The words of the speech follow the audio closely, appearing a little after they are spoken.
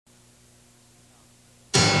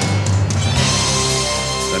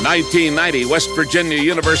The 1990 West Virginia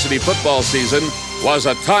University football season was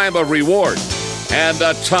a time of reward and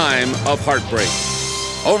a time of heartbreak.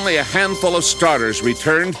 Only a handful of starters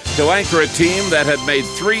returned to anchor a team that had made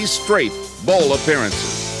 3 straight bowl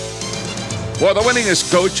appearances. For the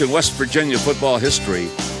winningest coach in West Virginia football history,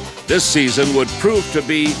 this season would prove to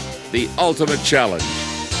be the ultimate challenge.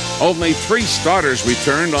 Only 3 starters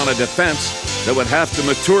returned on a defense that would have to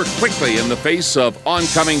mature quickly in the face of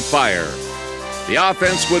oncoming fire. The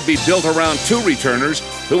offense would be built around 2 returners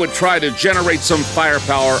who would try to generate some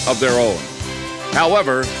firepower of their own.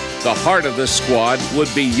 However, the heart of this squad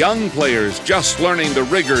would be young players just learning the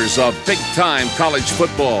rigors of big-time college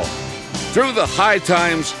football. Through the high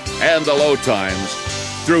times and the low times,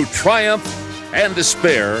 through triumph and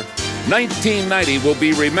despair, 1990 will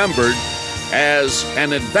be remembered as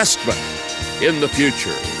an investment in the future.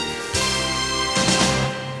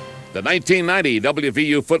 The 1990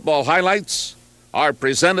 WVU football highlights are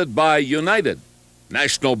presented by United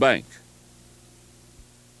National Bank.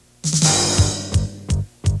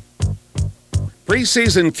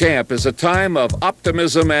 Preseason camp is a time of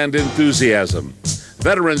optimism and enthusiasm.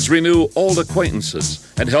 Veterans renew old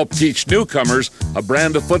acquaintances and help teach newcomers a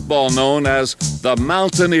brand of football known as the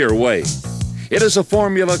Mountaineer Way. It is a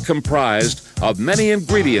formula comprised of many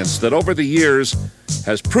ingredients that over the years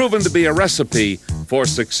has proven to be a recipe for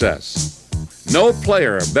success. No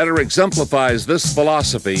player better exemplifies this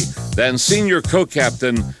philosophy than senior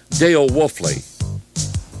co-captain Dale Wolfley.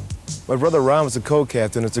 My brother Ron was a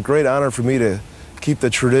co-captain. It's a great honor for me to keep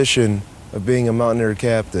the tradition of being a Mountaineer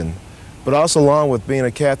captain. But also along with being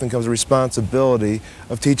a captain comes a responsibility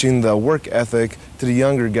of teaching the work ethic to the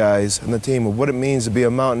younger guys and the team of what it means to be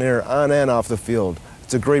a Mountaineer on and off the field.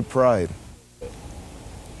 It's a great pride.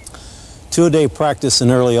 2-a-day practice in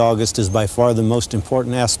early August is by far the most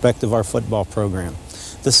important aspect of our football program.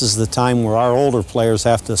 This is the time where our older players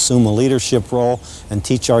have to assume a leadership role and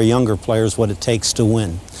teach our younger players what it takes to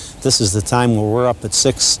win. This is the time where we're up at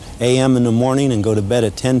 6 a.m. in the morning and go to bed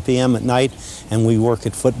at 10 p.m. at night, and we work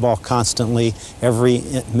at football constantly every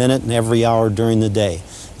minute and every hour during the day.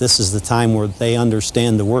 This is the time where they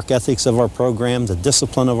understand the work ethics of our program, the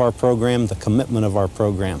discipline of our program, the commitment of our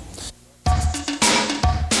program.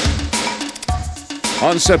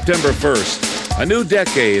 On September 1st, a new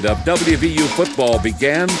decade of WVU football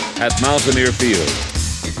began at Mountaineer Field.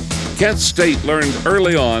 Kent State learned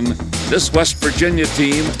early on this West Virginia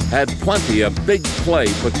team had plenty of big play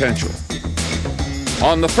potential.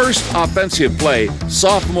 On the first offensive play,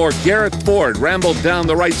 sophomore Garrett Ford rambled down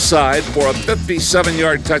the right side for a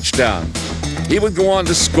 57-yard touchdown. He would go on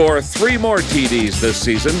to score 3 more TDs this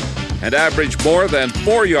season and average more than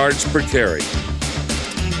 4 yards per carry.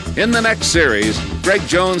 In the next series, Greg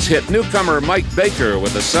Jones hit newcomer Mike Baker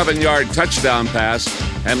with a 7-yard touchdown pass,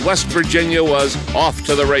 and West Virginia was off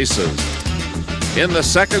to the races. In the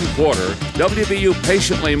second quarter, WVU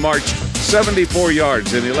patiently marched 74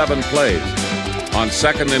 yards in 11 plays. On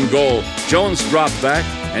 2nd and goal, Jones dropped back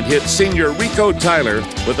and hit senior Rico Tyler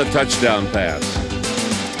with a touchdown pass.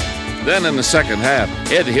 Then in the second half,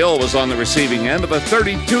 Ed Hill was on the receiving end of a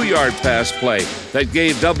 32-yard pass play that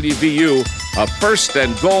gave WVU a 1st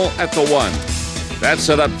and goal at the 1. That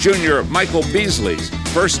set up junior Michael Beasley's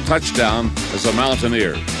first touchdown as a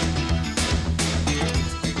Mountaineer.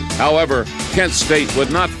 However, Kent State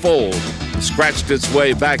would not fold and scratched its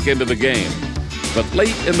way back into the game. But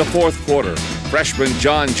late in the 4th quarter, freshman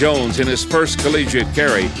John Jones, in his first collegiate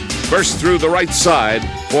carry, burst through the right side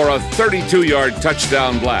for a 32-yard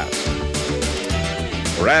touchdown blast.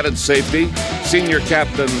 For added safety, senior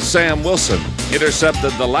captain Sam Wilson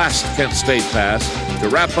intercepted the last Kent State pass to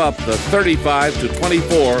wrap up the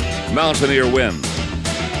 35-24 Mountaineer win.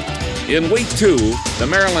 In week 2, the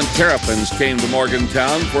Maryland Terrapins came to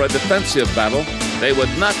Morgantown for a defensive battle they would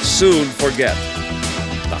not soon forget.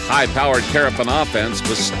 The high-powered Terrapin offense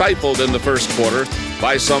was stifled in the first quarter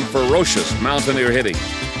by some ferocious Mountaineer hitting.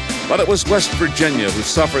 But it was West Virginia who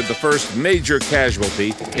suffered the first major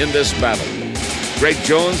casualty in this battle. Greg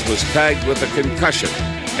Jones was tagged with a concussion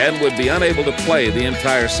and would be unable to play the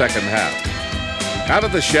entire second half. Out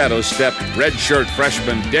of the shadows stepped redshirt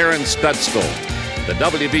freshman Darren Studstill. The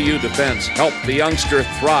WVU defense helped the youngster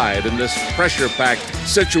thrive in this pressure-packed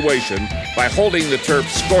situation by holding the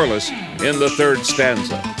Terps scoreless in the 3rd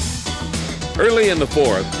stanza. Early in the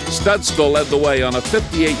 4th, Studstill led the way on a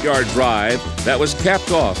 58-yard drive that was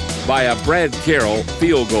capped off by a Brad Carroll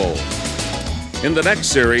field goal. In the next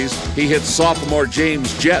series, he hit sophomore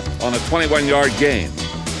James Jett on a 21-yard gain.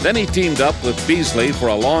 Then he teamed up with Beasley for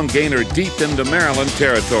a long gainer deep into Maryland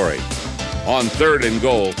territory. On 3rd and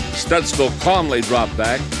goal, Studstill calmly dropped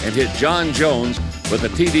back and hit John Jones with a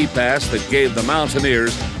TD pass that gave the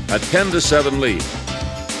Mountaineers a 10-7 lead.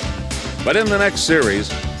 But in the next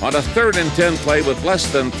series, on a 3rd and 10 play with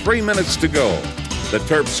less than 3 minutes to go, the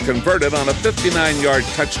Terps converted on a 59-yard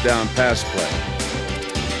touchdown pass play.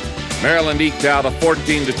 Maryland eked out a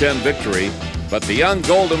 14-10 victory, but the young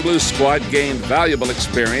Gold and Blue squad gained valuable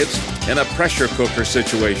experience in a pressure cooker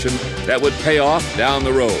situation that would pay off down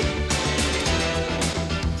the road.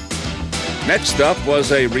 Next up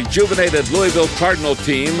was a rejuvenated Louisville Cardinal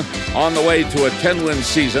team on the way to a 10-win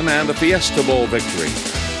season and a Fiesta Bowl victory.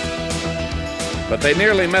 But they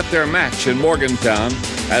nearly met their match in Morgantown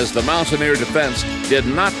as the Mountaineer defense did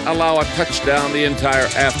not allow a touchdown the entire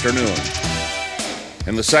afternoon.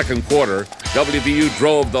 In the second quarter, WVU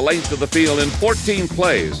drove the length of the field in 14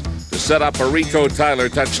 plays to set up a Rico Tyler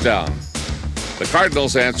touchdown. The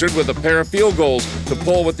Cardinals answered with a pair of field goals to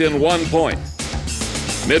pull within 1 point.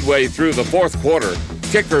 Midway through the fourth quarter,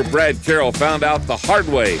 kicker Brad Carroll found out the hard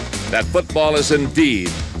way that football is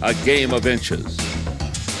indeed a game of inches.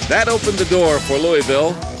 That opened the door for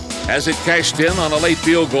Louisville as it cashed in on a late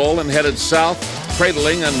field goal and headed south,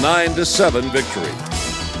 cradling a 9-7 victory.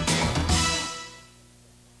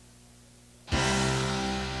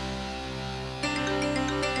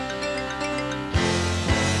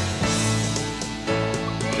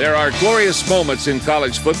 There are glorious moments in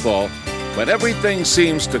college football when everything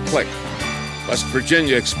seems to click. West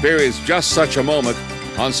Virginia experienced just such a moment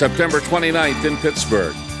on September 29th in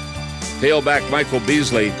Pittsburgh. Tailback Michael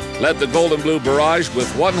Beasley led the Gold and Blue barrage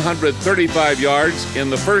with 135 yards in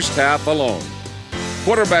the first half alone.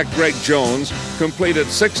 Quarterback Greg Jones completed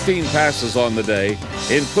 16 passes on the day,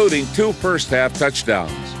 including 2 first-half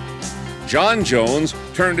touchdowns. John Jones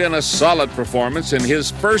turned in a solid performance in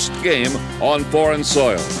his first game on foreign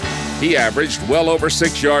soil. He averaged well over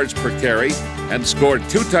 6 yards per carry and scored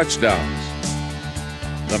 2 touchdowns.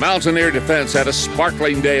 The Mountaineer defense had a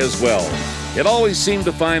sparkling day as well. It always seemed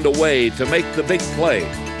to find a way to make the big play,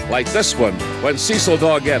 like this one when Cecil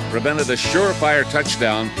Doggett prevented a surefire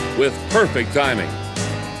touchdown with perfect timing.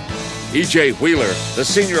 E.J. Wheeler, the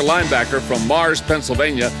senior linebacker from Mars,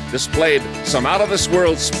 Pennsylvania, displayed some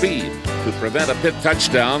out-of-this-world speed to prevent a Pitt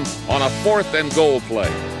touchdown on a 4th and goal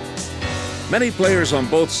play. Many players on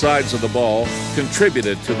both sides of the ball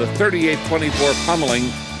contributed to the 38-24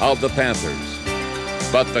 pummeling of the Panthers.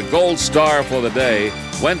 But the gold star for the day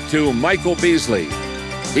went to Michael Beasley.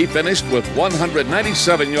 He finished with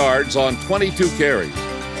 197 yards on 22 carries.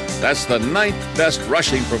 That's the 9th best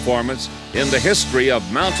rushing performance in the history of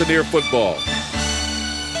Mountaineer football.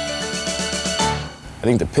 I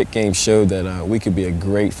think the Pitt game showed that we could be a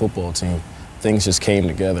great football team. Things just came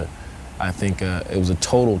together. I think it was a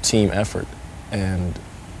total team effort, and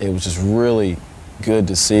it was just really good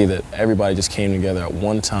to see that everybody just came together at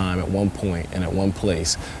one time, at one point, and at one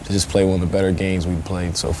place to just play one of the better games we've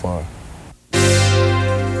played so far.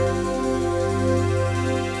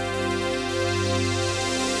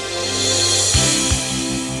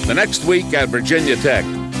 The next week at Virginia Tech,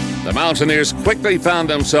 the Mountaineers quickly found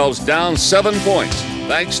themselves down 7 points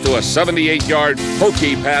thanks to a 78-yard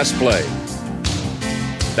hokey pass play.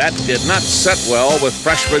 That did not set well with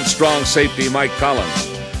freshman strong safety Mike Collins,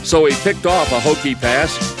 so he picked off a hokey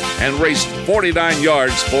pass and raced 49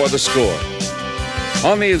 yards for the score.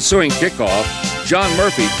 On the ensuing kickoff, John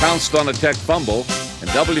Murphy pounced on a Tech fumble, and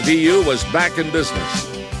WVU was back in business.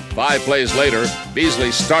 5 plays later,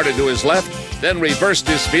 Beasley started to his left, then reversed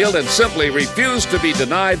his field and simply refused to be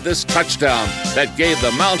denied this touchdown that gave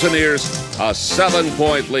the Mountaineers a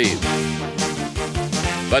 7-point lead.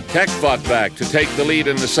 But Tech fought back to take the lead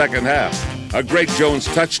in the second half. A Greg Jones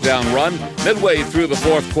touchdown run midway through the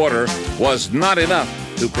fourth quarter was not enough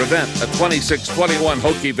to prevent a 26-21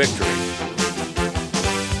 hokey victory.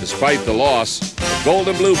 Despite the loss, the Gold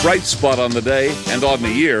and Blue bright spot on the day and on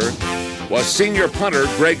the year was senior punter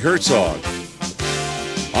Greg Herzog.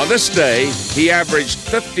 On this day, he averaged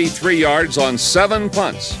 53 yards on 7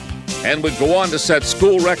 punts and would go on to set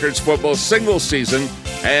school records for both single season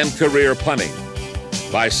and career punting.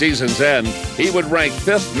 By season's end, he would rank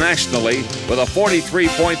 5th nationally with a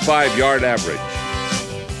 43.5-yard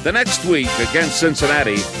average. The next week against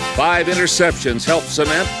Cincinnati, 5 interceptions helped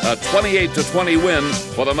cement a 28-20 win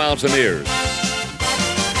for the Mountaineers.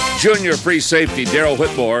 Junior free safety Darrell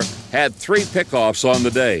Whitmore had 3 pickoffs on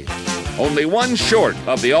the day, only 1 short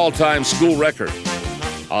of the all-time school record.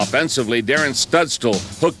 Offensively, Darren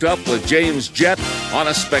Studstill hooked up with James Jett on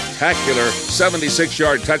a spectacular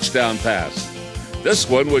 76-yard touchdown pass. This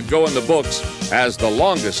one would go in the books as the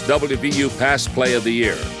longest WVU pass play of the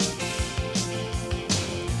year.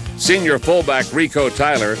 Senior fullback Rico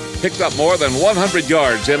Tyler picked up more than 100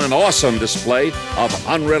 yards in an awesome display of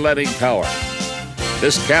unrelenting power.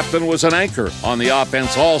 This captain was an anchor on the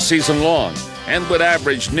offense all season long and would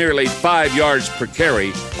average nearly 5 yards per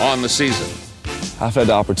carry on the season. I've had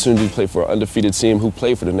the opportunity to play for an undefeated team who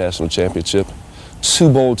played for the national championship, 2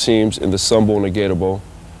 bowl teams in the Sun Bowl and the Gator Bowl,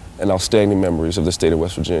 and outstanding memories of the state of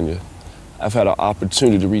West Virginia. I've had an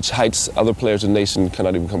opportunity to reach heights other players in the nation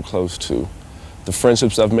cannot even come close to. The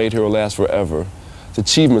friendships I've made here will last forever. The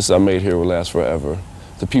achievements I've made here will last forever.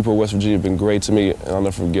 The people of West Virginia have been great to me, and I'll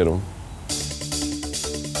never forget them.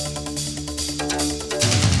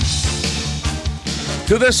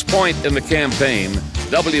 To this point in the campaign,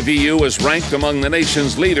 WVU was ranked among the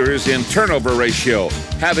nation's leaders in turnover ratio,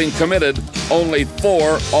 having committed only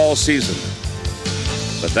 4 all season.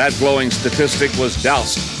 But that glowing statistic was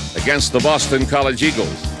doused against the Boston College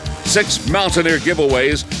Eagles. 6 Mountaineer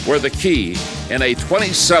giveaways were the key in a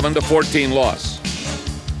 27-14 loss.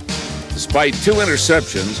 Despite 2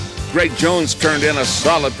 interceptions, Greg Jones turned in a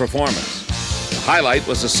solid performance. The highlight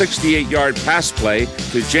was a 68-yard pass play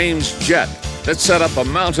to James Jett that set up a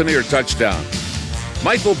Mountaineer touchdown.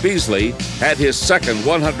 Michael Beasley had his second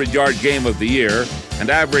 100-yard game of the year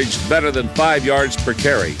and averaged better than 5 yards per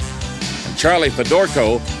carry. And Charlie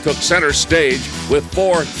Fedorko took center stage with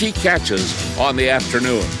 4 key catches on the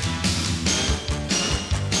afternoon.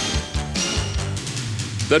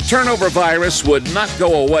 The turnover virus would not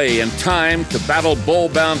go away in time to battle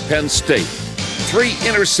bowl-bound Penn State. 3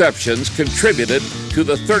 interceptions contributed to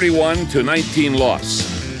the 31-19 loss.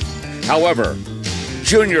 However,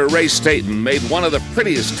 junior Ray Staten made one of the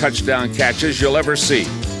prettiest touchdown catches you'll ever see.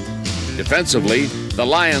 Defensively, the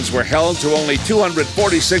Lions were held to only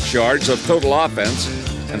 246 yards of total offense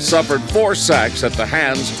and suffered 4 sacks at the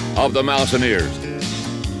hands of the Mountaineers.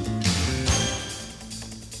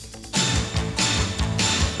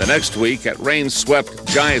 The next week at rain-swept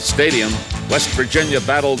Giant Stadium, West Virginia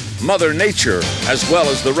battled Mother Nature as well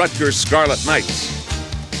as the Rutgers Scarlet Knights.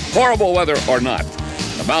 Horrible weather or not,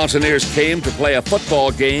 the Mountaineers came to play a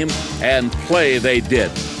football game, and play they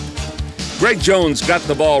did. Greg Jones got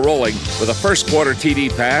the ball rolling with a first-quarter TD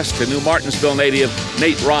pass to New Martinsville native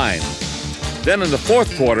Nate Ryan. Then in the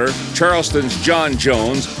fourth quarter, Charleston's John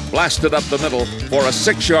Jones blasted up the middle for a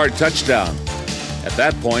 6-yard touchdown. At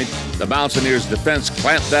that point, the Mountaineers' defense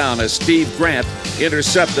clamped down as Steve Grant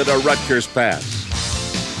intercepted a Rutgers pass.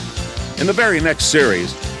 In the very next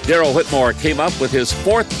series, Darrell Whitmore came up with his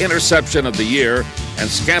 4th interception of the year and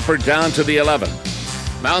scampered down to the 11.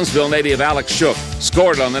 Moundsville native Alex Shook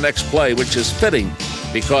scored on the next play, which is fitting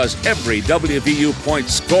because every WVU point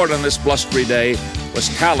scored on this blustery day was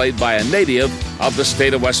tallied by a native of the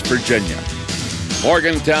state of West Virginia.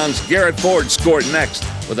 Morgantown's Garrett Ford scored next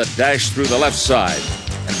with a dash through the left side,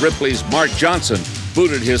 and Ripley's Mark Johnson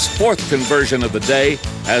booted his 4th conversion of the day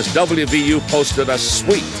as WVU posted a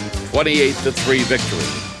sweet 28-3 victory.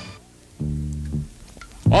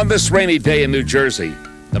 On this rainy day in New Jersey,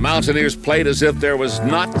 the Mountaineers played as if there was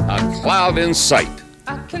not a cloud in sight.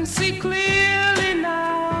 I can see clearly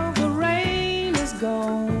now the rain is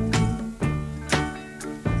gone.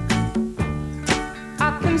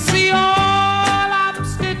 I can see all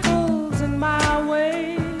obstacles in my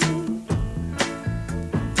way.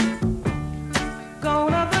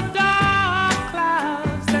 Gone are the dark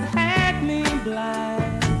clouds that had me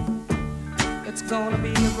blind. It's gonna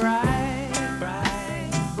be a bright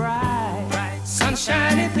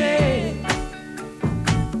sunshiny day.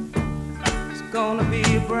 It's gonna be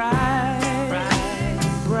a bright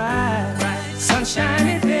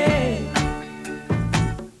sunshiny day.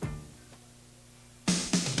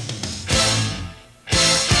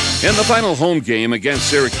 In the final home game against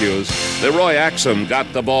Syracuse, Leroy Axum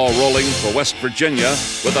got the ball rolling for West Virginia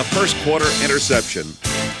with a first-quarter interception.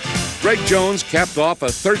 Greg Jones capped off a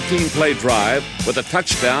 13-play drive with a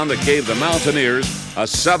touchdown that gave the Mountaineers a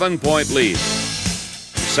 7-point lead.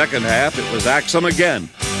 Second half, it was Axum again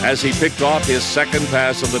as he picked off his 2nd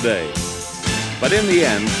pass of the day. But in the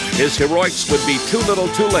end, his heroics would be too little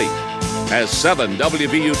too late as 7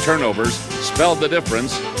 WVU turnovers spelled the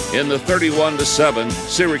difference in the 31-7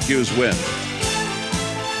 Syracuse win.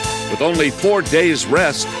 With only 4 days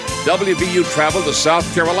rest, WVU traveled to South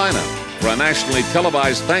Carolina for a nationally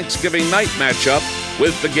televised Thanksgiving night matchup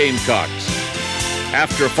with the Gamecocks.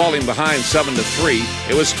 After falling behind 7-3,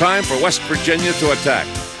 it was time for West Virginia to attack.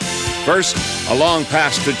 First, a long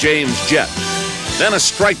pass to James Jett. Then a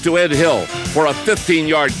strike to Ed Hill for a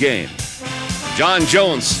 15-yard gain. John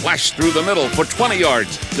Jones slashed through the middle for 20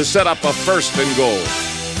 yards to set up a 1st and goal.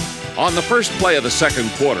 On the first play of the second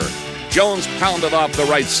quarter, Jones pounded off the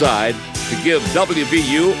right side to give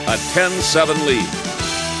WVU a 10-7 lead.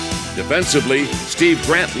 Defensively, Steve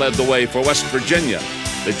Grant led the way for West Virginia.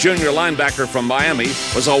 The junior linebacker from Miami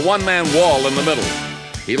was a one-man wall in the middle.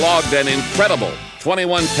 He logged an incredible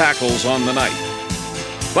 21 tackles on the night.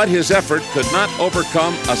 But his effort could not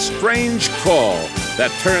overcome a strange call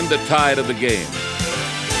that turned the tide of the game.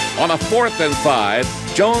 On a 4th and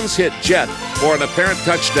 5, Jones hit Jet for an apparent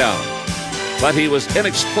touchdown, but he was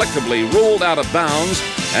inexplicably ruled out of bounds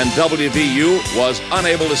and WVU was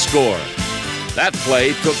unable to score. That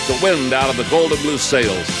play took the wind out of the Golden Blue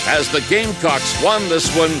sails as the Gamecocks won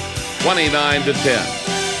this one 29-10.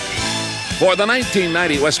 For the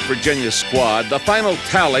 1990 West Virginia squad, the final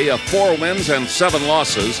tally of 4 wins and 7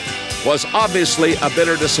 losses was obviously a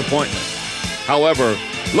bitter disappointment. However,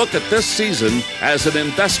 look at this season as an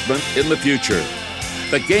investment in the future.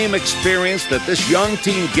 The game experience that this young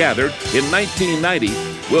team gathered in 1990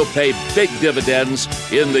 will pay big dividends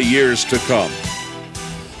in the years to come.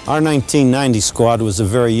 Our 1990 squad was a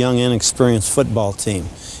very young, inexperienced football team.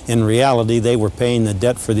 In reality, they were paying the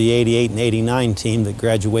debt for the 88 and 89 team that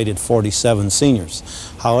graduated 47 seniors.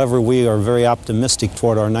 However, we are very optimistic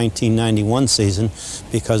toward our 1991 season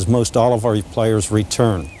because most all of our players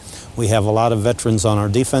return. We have a lot of veterans on our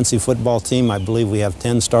defensive football team. I believe we have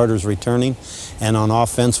 10 starters returning. And on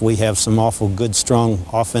offense, we have some awful good, strong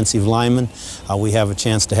offensive linemen. We have a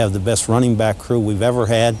chance to have the best running back crew we've ever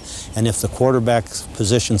had. And if the quarterback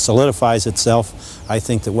position solidifies itself, I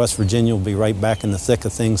think that West Virginia will be right back in the thick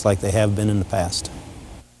of things like they have been in the past.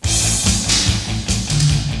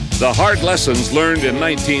 The hard lessons learned in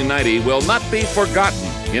 1990 will not be forgotten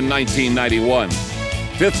in 1991.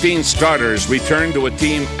 15 starters returned to a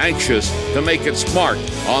team anxious to make its mark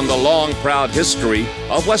on the long, proud history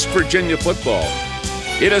of West Virginia football.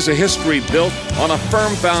 It is a history built on a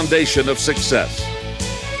firm foundation of success.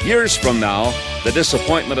 Years from now, the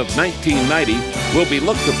disappointment of 1990 will be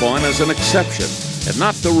looked upon as an exception and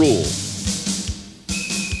not the rule.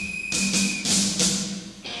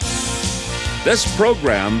 This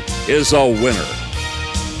program is a winner.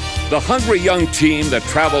 The hungry young team that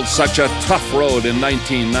traveled such a tough road in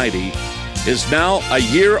 1990 is now a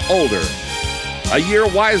year older, a year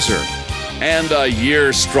wiser, and a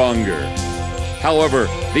year stronger. However,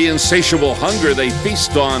 the insatiable hunger they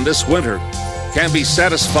feast on this winter can be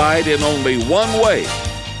satisfied in only one way: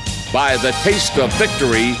 by the taste of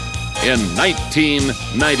victory in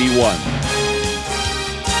 1991.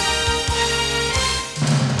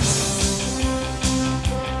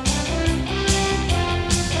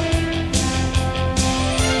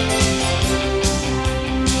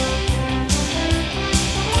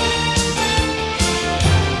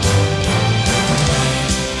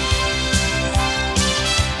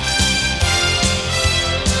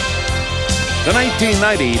 The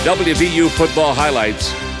 1990 WVU Football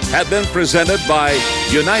highlights have been presented by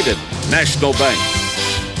United National Bank.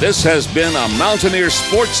 This has been a Mountaineer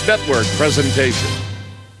Sports Network presentation.